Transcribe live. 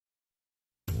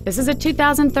This is a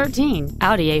 2013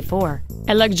 Audi A4,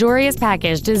 a luxurious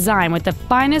package designed with the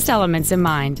finest elements in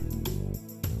mind.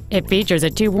 It features a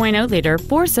 2.0-liter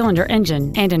four-cylinder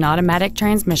engine and an automatic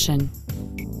transmission.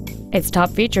 Its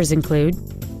top features include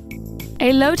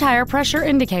a low tire pressure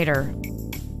indicator,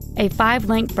 a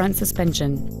 5-link front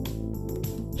suspension,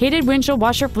 heated windshield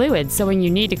washer fluid so when you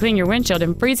need to clean your windshield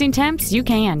in freezing temps, you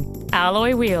can,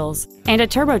 alloy wheels, and a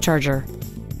turbocharger.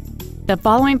 The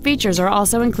following features are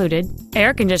also included: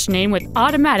 air conditioning with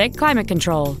automatic climate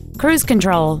control, cruise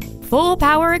control, full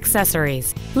power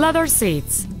accessories, leather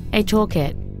seats, a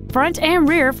toolkit, front and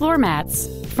rear floor mats,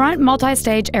 front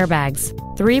multi-stage airbags,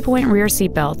 3-point rear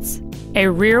seat belts, a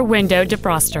rear window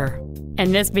defroster.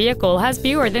 And this vehicle has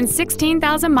fewer than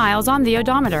 16,000 miles on the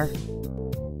odometer.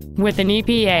 With an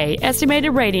EPA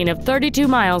estimated rating of 32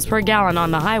 miles per gallon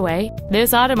on the highway,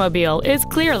 this automobile is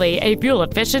clearly a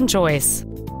fuel-efficient choice.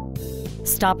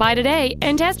 Stop by today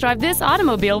and test drive this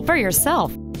automobile for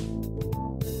yourself.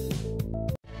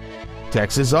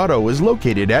 Texas Auto is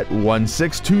located at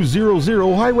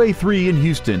 16200 Highway 3 in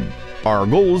Houston. Our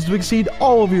goal is to exceed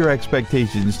all of your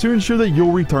expectations to ensure that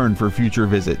you'll return for future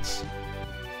visits.